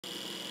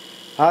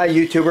Hi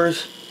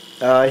YouTubers,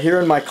 here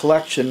in my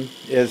collection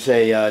is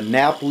a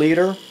Knapp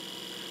Leader,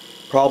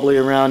 probably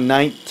around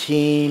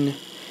 1910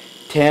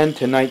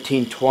 to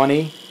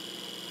 1920.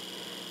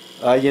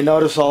 You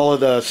notice all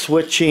of the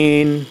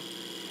switching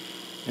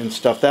and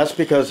stuff. That's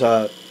because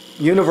a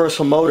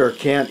universal motor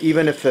can't,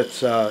 even if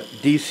it's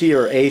DC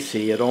or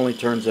AC, it only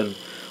turns in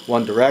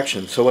one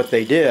direction. So what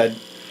they did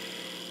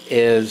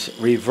is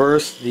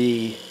reverse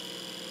the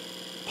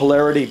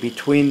polarity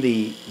between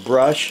the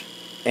brush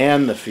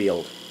and the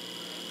field.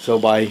 So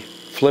by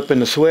flipping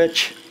the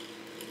switch,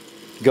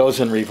 it goes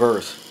in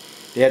reverse.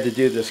 They had to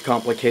do this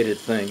complicated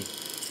thing,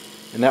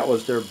 and that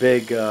was their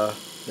big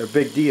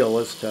deal,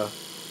 is to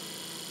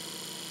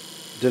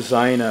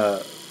design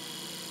a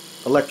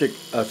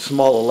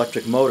small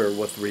electric motor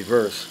with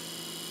reverse.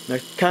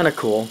 They're kind of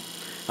cool.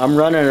 I'm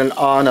running it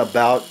on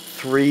about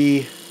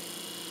 4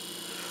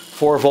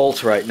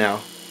 volts right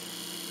now.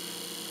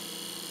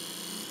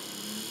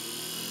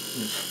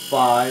 It's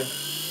 5,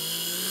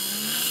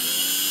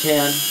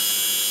 10.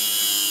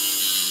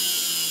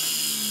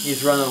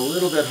 He's running a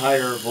little bit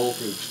higher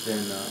voltage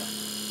than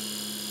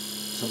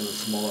some of the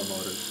smaller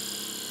motors.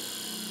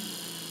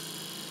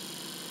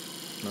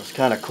 It's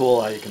kind of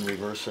cool how you can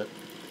reverse it.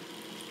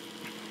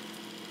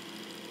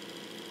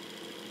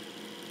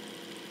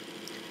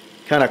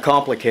 Kind of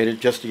complicated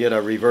just to get a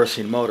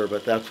reversing motor,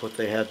 but that's what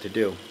they had to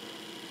do.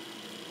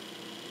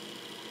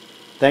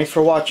 Thanks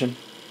for watching.